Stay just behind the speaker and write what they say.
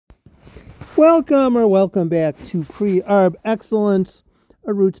Welcome back to Pre-Arb Excellence,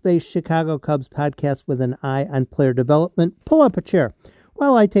 a roots-based Chicago Cubs podcast with an eye on player development. Pull up a chair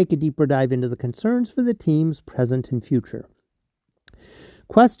while I take a deeper dive into the concerns for the team's present and future.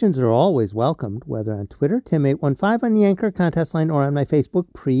 Questions are always welcomed, whether on Twitter, Tim815 on the Anchor contest line, or on my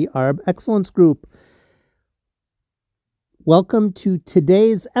Facebook Pre-Arb Excellence group. Welcome to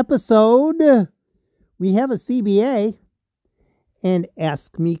today's episode. We have a CBA. And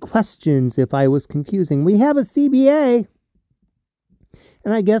ask me questions if I was confusing. We have a CBA,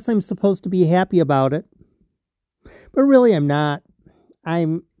 and I guess I'm supposed to be happy about it. But really, I'm not.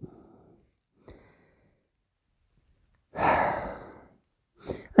 I'm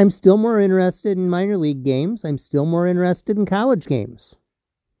still more interested in minor league games. I'm still more interested in college games.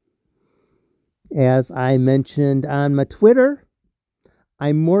 As I mentioned on my Twitter,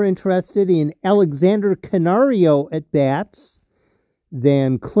 I'm more interested in Alexander Canario at bats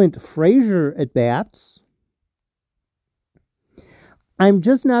than Clint Frazier at bats. I'm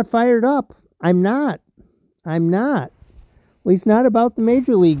just not fired up. I'm not. At least not about the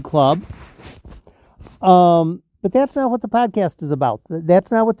Major League Club. But that's not what the podcast is about. That's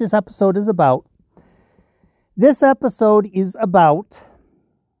not what this episode is about. This episode is about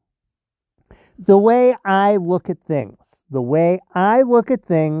the way I look at things. The way I look at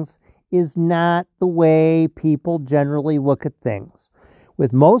things is not the way people generally look at things.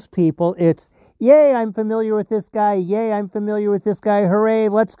 With most people, it's, yay, I'm familiar with this guy. Yay, I'm familiar with this guy. Hooray,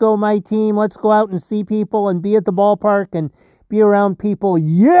 let's go, my team. Let's go out and see people and be at the ballpark and be around people.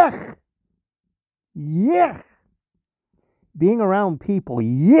 Yuck! Yuck! Being around people,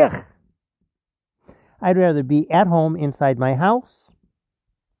 yuck! I'd rather be at home inside my house,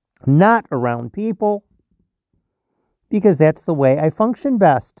 not around people, because that's the way I function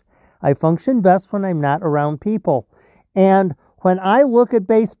best. I function best when I'm not around people. And when I look at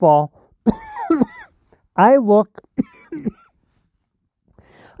baseball, I look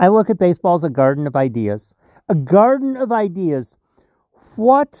at baseball as a garden of ideas. A garden of ideas.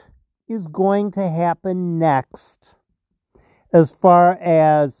 What is going to happen next as far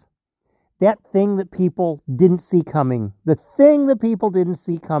as that thing that people didn't see coming? The thing that people didn't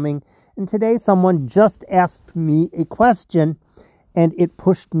see coming. And today someone just asked me a question, and it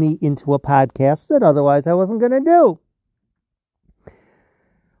pushed me into a podcast that otherwise I wasn't going to do.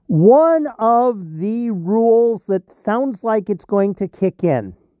 One of the rules that sounds like it's going to kick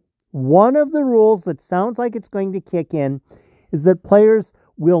in, is that players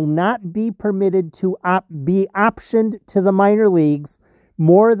will not be permitted to be optioned to the minor leagues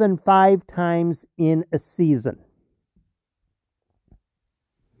more than 5 times in a season.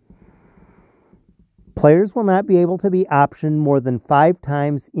 Players will not be able to be optioned more than 5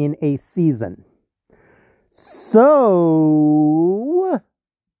 times in a season. So,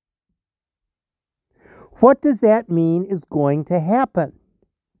 what does that mean is going to happen?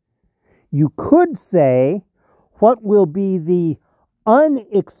 You could say, what will be the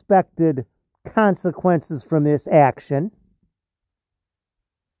unexpected consequences from this action?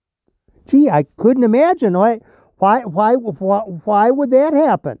 Gee, I couldn't imagine. Why would that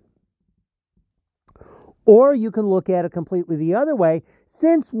happen? Or you can look at it completely the other way.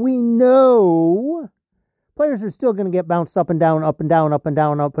 Since we know players are still going to get bounced up and down, up and down, up and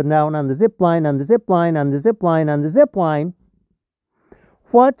down, up and down on the zip line, on the zip line, on the zip line, on the zip line.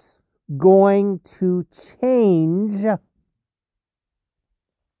 What's going to change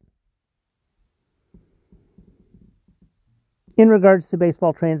in regards to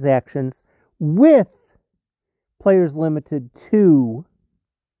baseball transactions with players limited to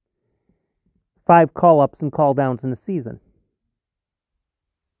 5 call-ups and call-downs in a season?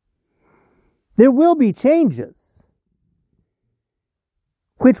 There will be changes.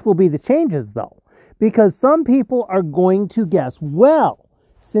 Which will be the changes, though? Because some people are going to guess, well,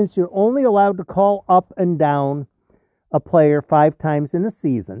 since you're only allowed to call up and down a player 5 times in a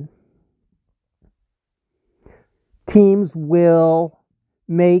season, teams will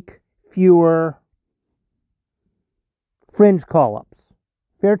make fewer fringe call-ups.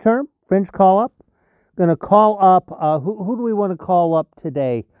 Fair term? Fringe call-up? Going to call up, who do we want to call up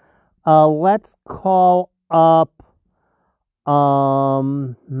today? Let's call up,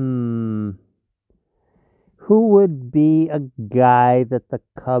 who would be a guy that the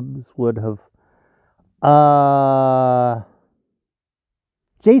Cubs would have,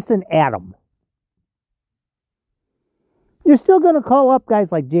 Jason Adam. You're still going to call up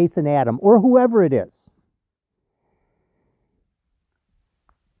guys like Jason Adam or whoever it is.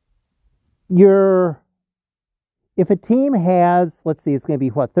 If a team has, let's see, it's going to be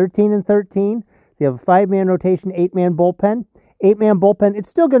 13 and 13. So you have a 5-man rotation, 8-man bullpen. 8-man bullpen, it's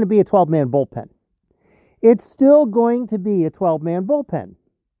still going to be a 12-man bullpen. It's still going to be a 12-man bullpen.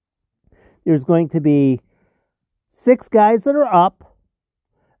 There's going to be 6 guys that are up,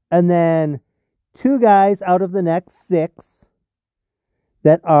 and then 2 guys out of the next 6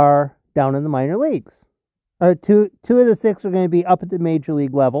 that are down in the minor leagues. Two of the 6 are going to be up at the major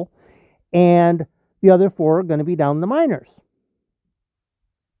league level, and the other 4 are going to be down in the minors.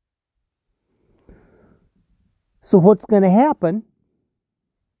 So what's going to happen?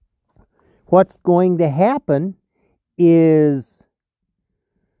 What's going to happen is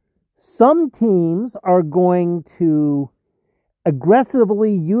some teams are going to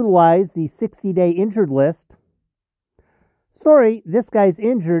aggressively utilize the 60-day injured list. Sorry, this guy's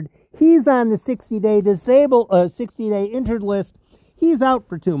injured. He's on the 60-day injured list. He's out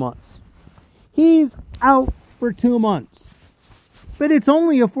for 2 months. He's out for 2 months. But it's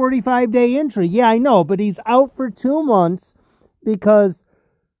only a 45-day injury. Yeah, I know, but he's out for 2 months because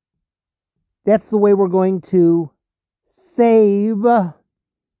that's the way we're going to save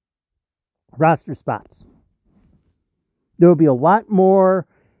roster spots. There will be a lot more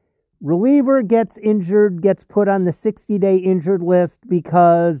reliever gets injured, gets put on the 60-day injured list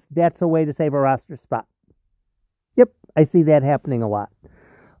because that's a way to save a roster spot. Yep, I see that happening a lot.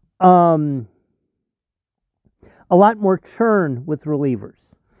 A lot more churn with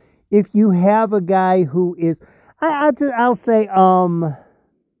relievers. If you have a guy who is, I'll say, I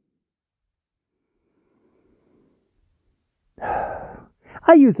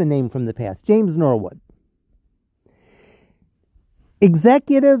use a name from the past, James Norwood.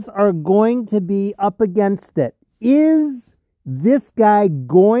 Executives are going to be up against it. Is this guy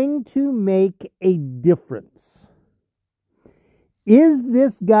going to make a difference? Is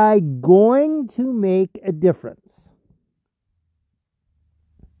this guy going to make a difference?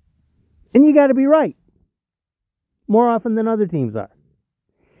 And you got to be right. More often than other teams are.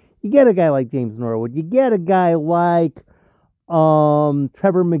 You get a guy like James Norwood. You get a guy like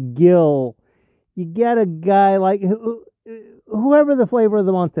Trevor McGill. You get a guy like whoever the flavor of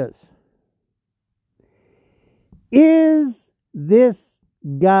the month is. Is this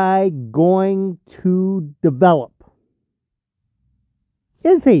guy going to develop?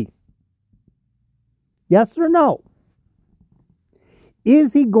 Is he? Yes or no?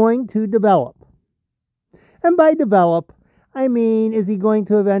 Is he going to develop? And by develop, I mean, is he going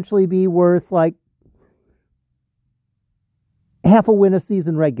to eventually be worth like half a win a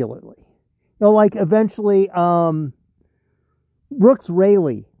season regularly? You know, like eventually, Brooks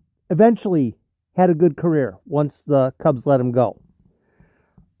Raley eventually had a good career once the Cubs let him go.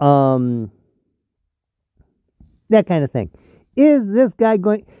 That kind of thing. Is this guy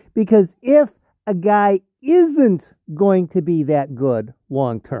going... Because if a guy isn't going to be that good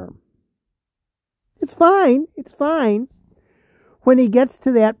long term, it's fine. It's fine. When he gets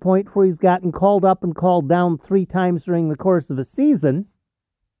to that point where he's gotten called up and called down 3 times during the course of a season,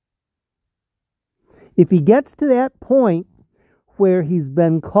 if he gets to that point where he's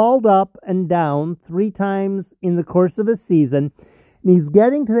been called up and down 3 times in the course of a season, and he's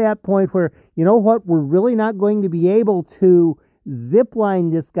getting to that point where, you know what, we're really not going to be able to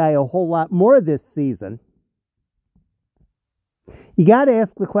zipline this guy a whole lot more this season, you got to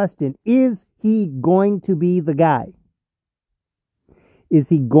ask the question, is he going to be the guy? Is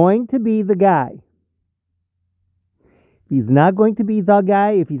he going to be the guy? If he's not going to be the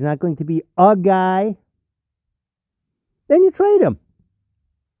guy, if he's not going to be a guy, then you trade him.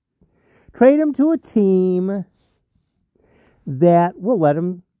 Trade him to a team that will let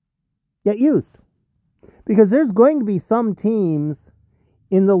him get used. Because there's going to be some teams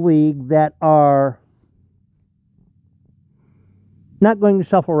in the league that are not going to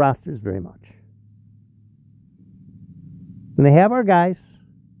shuffle rosters very much. And they have our guys.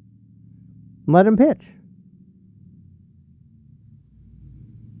 Let them pitch.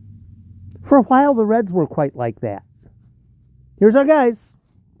 For a while, the Reds were quite like that. Here's our guys.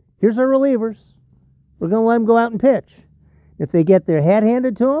 Here's our relievers. We're going to let them go out and pitch. If they get their hat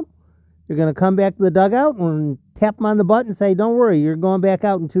handed to them, they're going to come back to the dugout and tap them on the butt and say, don't worry, you're going back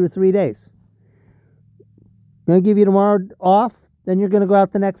out in 2 or 3 days. Going to give you tomorrow off, then you're going to go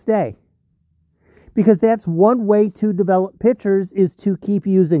out the next day. Because that's one way to develop pitchers, is to keep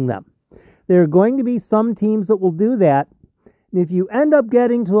using them. There are going to be some teams that will do that. And if you end up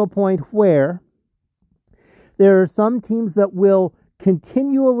getting to a point where there are some teams that will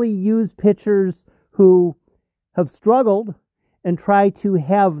continually use pitchers who have struggled and try to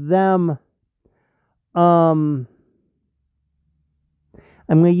have them, I'm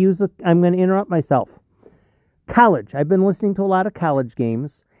going to interrupt myself. College. I've been listening to a lot of college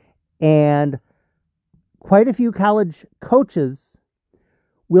games, and quite a few college coaches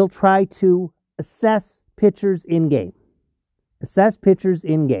will try to assess pitchers in game. Assess pitchers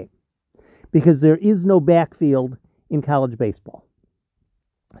in game. Because there is no backfield in college baseball.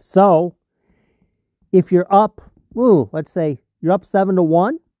 So, if you're up, let's say you're up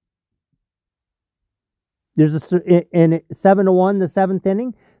 7-1, there's in 7-1, the seventh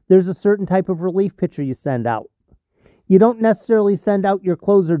inning, there's a certain type of relief pitcher you send out. You don't necessarily send out your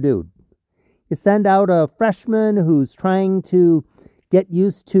closer dude. You send out a freshman who's trying to get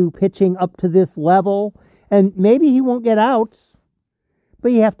used to pitching up to this level, and maybe he won't get out,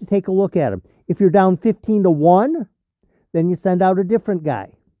 but you have to take a look at him. If you're down 15-1, then you send out a different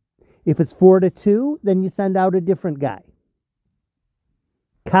guy. If it's 4-2, then you send out a different guy.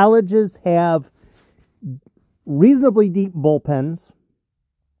 Colleges have reasonably deep bullpens,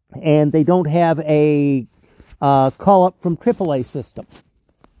 and they don't have a call-up from AAA system.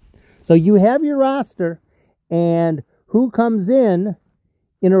 So you have your roster, and who comes in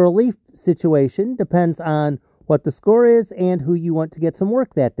a relief situation depends on what the score is and who you want to get some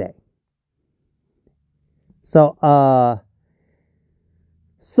work that day. So,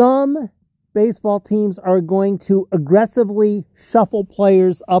 some baseball teams are going to aggressively shuffle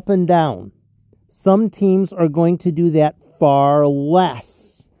players up and down. Some teams are going to do that far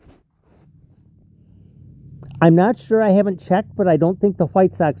less. I'm not sure, I haven't checked, but I don't think the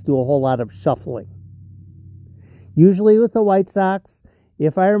White Sox do a whole lot of shuffling. Usually with the White Sox,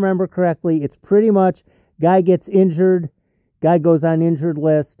 if I remember correctly, it's pretty much guy gets injured, guy goes on injured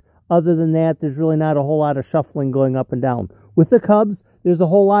list. Other than that, there's really not a whole lot of shuffling going up and down. With the Cubs, there's a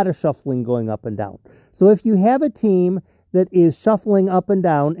whole lot of shuffling going up and down. So if you have a team that is shuffling up and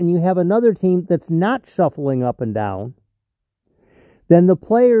down, and you have another team that's not shuffling up and down, then the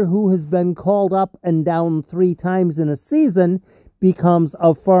player who has been called up and down 3 times in a season becomes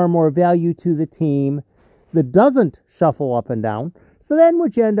of far more value to the team that doesn't shuffle up and down. So then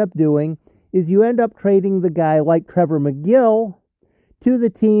what you end up doing is you end up trading the guy like Trevor Megill to the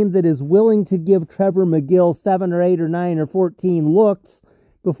team that is willing to give Trevor Megill 7 or 8 or 9 or 14 looks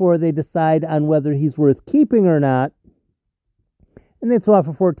before they decide on whether he's worth keeping or not. And they throw off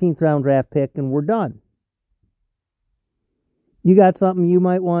a 14th round draft pick and we're done. You got something you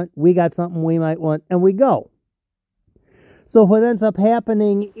might want, we got something we might want, and we go. So what ends up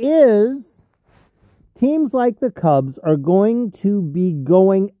happening is teams like the Cubs are going to be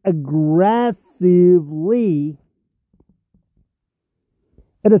going aggressively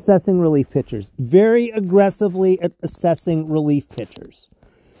at assessing relief pitchers. Very aggressively at assessing relief pitchers.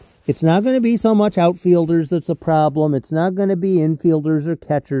 It's not going to be so much outfielders that's a problem. It's not going to be infielders or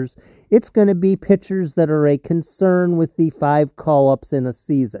catchers. It's going to be pitchers that are a concern with the 5 call-ups in a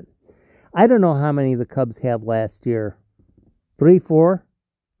season. I don't know how many the Cubs had last year. 3, 4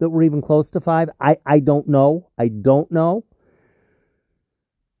 that were even close to 5. I don't know. I don't know.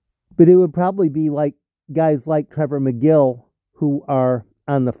 But it would probably be like guys like Trevor Megill who are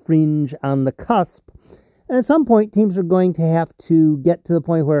on the fringe, on the cusp. And at some point, teams are going to have to get to the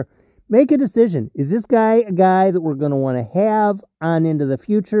point where make a decision. Is this guy a guy that we're going to want to have on into the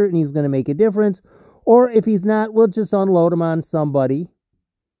future and he's going to make a difference? Or if he's not, we'll just unload him on somebody,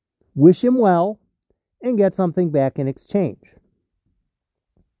 wish him well, and get something back in exchange.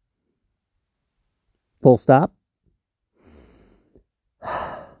 Full stop.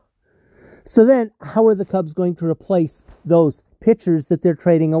 So then, how are the Cubs going to replace those pitchers that they're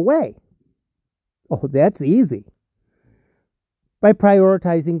trading away? Oh, that's easy. By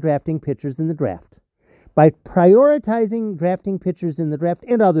prioritizing drafting pitchers in the draft. By prioritizing drafting pitchers in the draft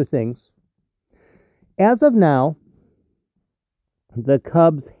and other things. As of now, the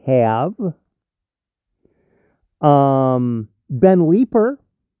Cubs have Ben Leeper,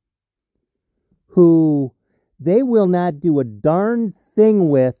 who they will not do a darn thing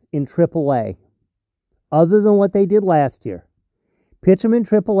with in AAA, other than what they did last year. Pitch him in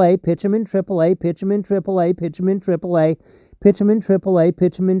AAA, pitch him in AAA, pitch him in AAA, pitch him in AAA, pitch him in AAA,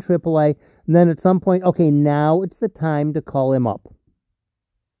 pitch him in AAA, and then at some point, okay, now it's the time to call him up.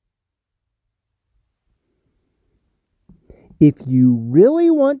 If you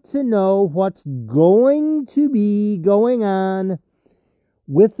really want to know what's going to be going on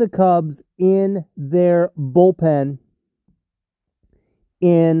with the Cubs in their bullpen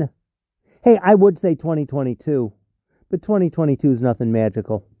I would say 2022, but 2022 is nothing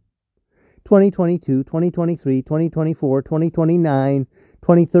magical. 2022, 2023, 2024, 2029,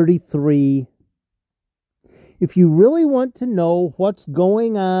 2033. If you really want to know what's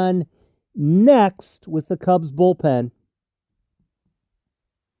going on next with the Cubs bullpen,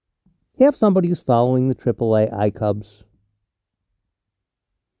 have somebody who's following the AAA iCubs.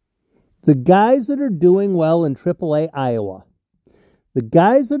 The guys that are doing well in AAA Iowa, the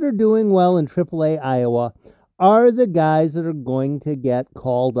guys that are doing well in AAA Iowa are the guys that are going to get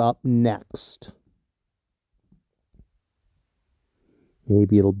called up next.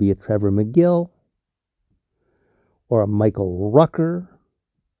 Maybe it'll be a Trevor McGill or a Michael Rucker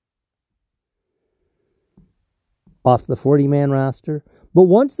off the 40-man roster. But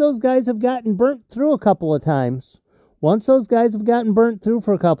once those guys have gotten burnt through a couple of times,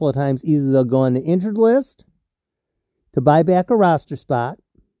 either they'll go on the injured list to buy back a roster spot,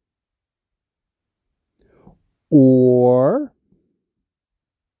 or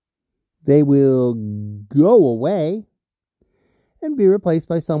they will go away and be replaced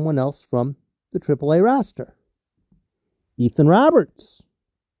by someone else from the AAA roster. Ethan Roberts.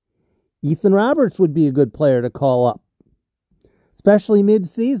 Ethan Roberts would be a good player to call up, especially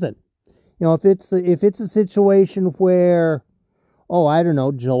mid-season. You know, if it's a situation where,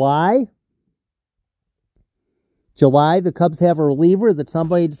 July, the Cubs have a reliever that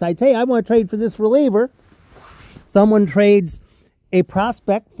somebody decides, hey, I want to trade for this reliever. Someone trades a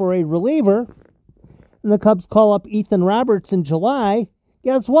prospect for a reliever, and the Cubs call up Ethan Roberts in July.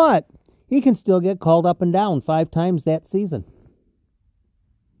 Guess what? He can still get called up and down 5 times that season.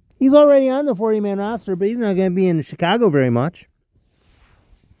 He's already on the 40-man roster, but he's not going to be in Chicago very much.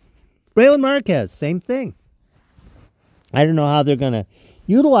 Braylon Marquez, same thing. I don't know how they're going to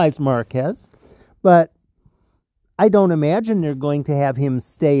utilize Marquez, but I don't imagine they're going to have him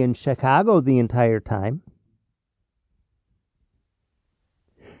stay in Chicago the entire time.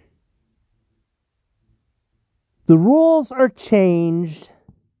 The rules are changed,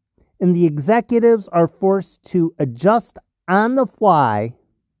 and the executives are forced to adjust on the fly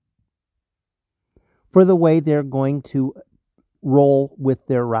for the way they're going to roll with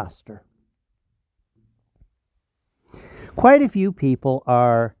their roster. Quite a few people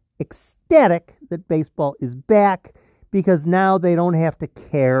are ecstatic that baseball is back because now they don't have to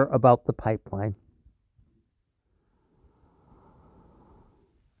care about the pipeline.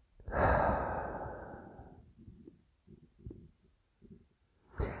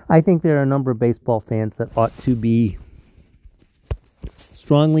 I think there are a number of baseball fans that ought to be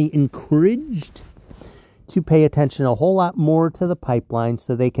strongly encouraged to pay attention a whole lot more to the pipeline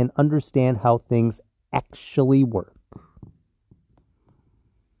so they can understand how things actually work.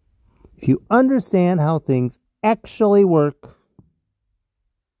 If you understand how things actually work,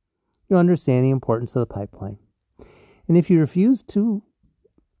 you understand the importance of the pipeline. And if you refuse to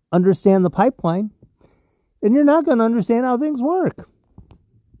understand the pipeline, then you're not going to understand how things work.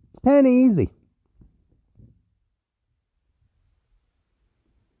 It's kind of easy.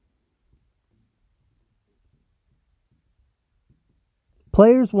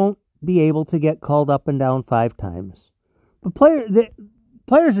 Players won't be able to get called up and down 5 times. But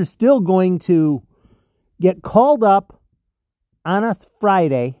players are still going to get called up on a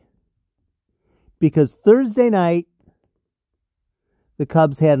Friday because Thursday night the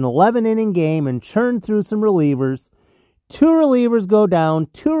Cubs had an 11-inning game and churned through some relievers. 2 relievers go down.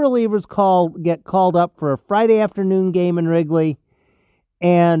 2 relievers get called up for a Friday afternoon game in Wrigley.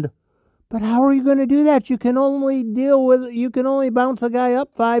 But how are you going to do that? You can only bounce a guy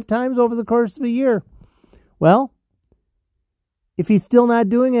up 5 times over the course of a year. Well, if he's still not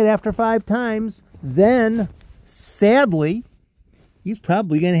doing it after 5 times, then sadly, he's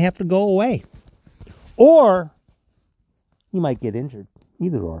probably going to have to go away. Or he might get injured.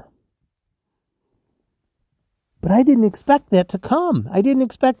 Either or. But I didn't expect that to come. I didn't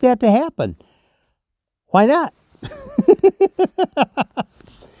expect that to happen. Why not?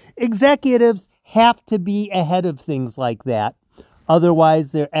 Executives have to be ahead of things like that. Otherwise,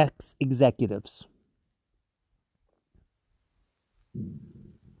 they're ex-executives.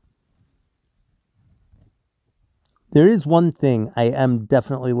 There is one thing I am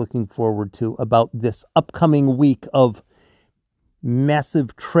definitely looking forward to about this upcoming week of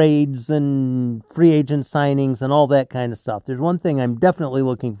massive trades and free agent signings and all that kind of stuff. There's one thing I'm definitely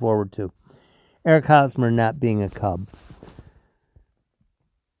looking forward to. Eric Hosmer not being a Cub.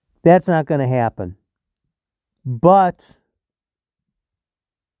 That's not going to happen. But,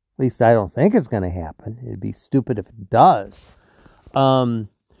 at least I don't think it's going to happen. It'd be stupid if it does. The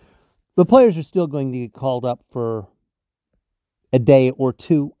players are still going to get called up for a day or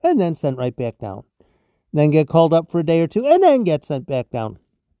 2 and then sent right back down. Then get called up for a day or 2 and then get sent back down.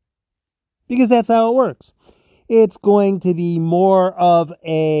 Because that's how it works. It's going to be more of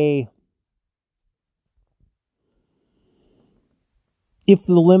a... If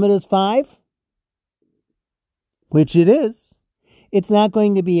the limit is 5, which it is, it's not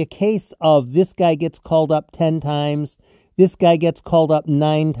going to be a case of this guy gets called up 10 times, this guy gets called up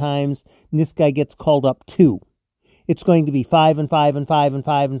 9 times, and this guy gets called up 2. It's going to be 5 and 5 and 5 and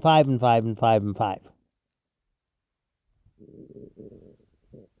 5 and 5 and 5 and 5 and 5.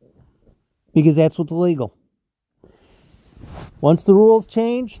 Because that's what's illegal. Once the rules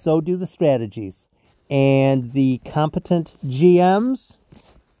change, so do the strategies. And the competent GMs,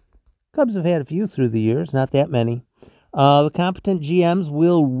 Cubs have had a few through the years, not that many. The competent GMs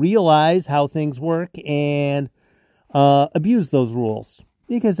will realize how things work and abuse those rules,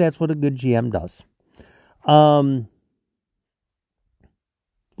 because that's what a good GM does.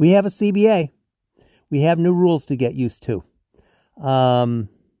 We have a CBA. We have new rules to get used to.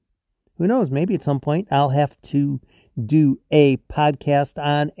 Who knows? Maybe at some point I'll have to do a podcast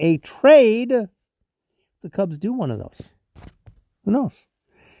on a trade. The Cubs do one of those. Who knows?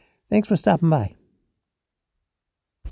 Thanks for stopping by.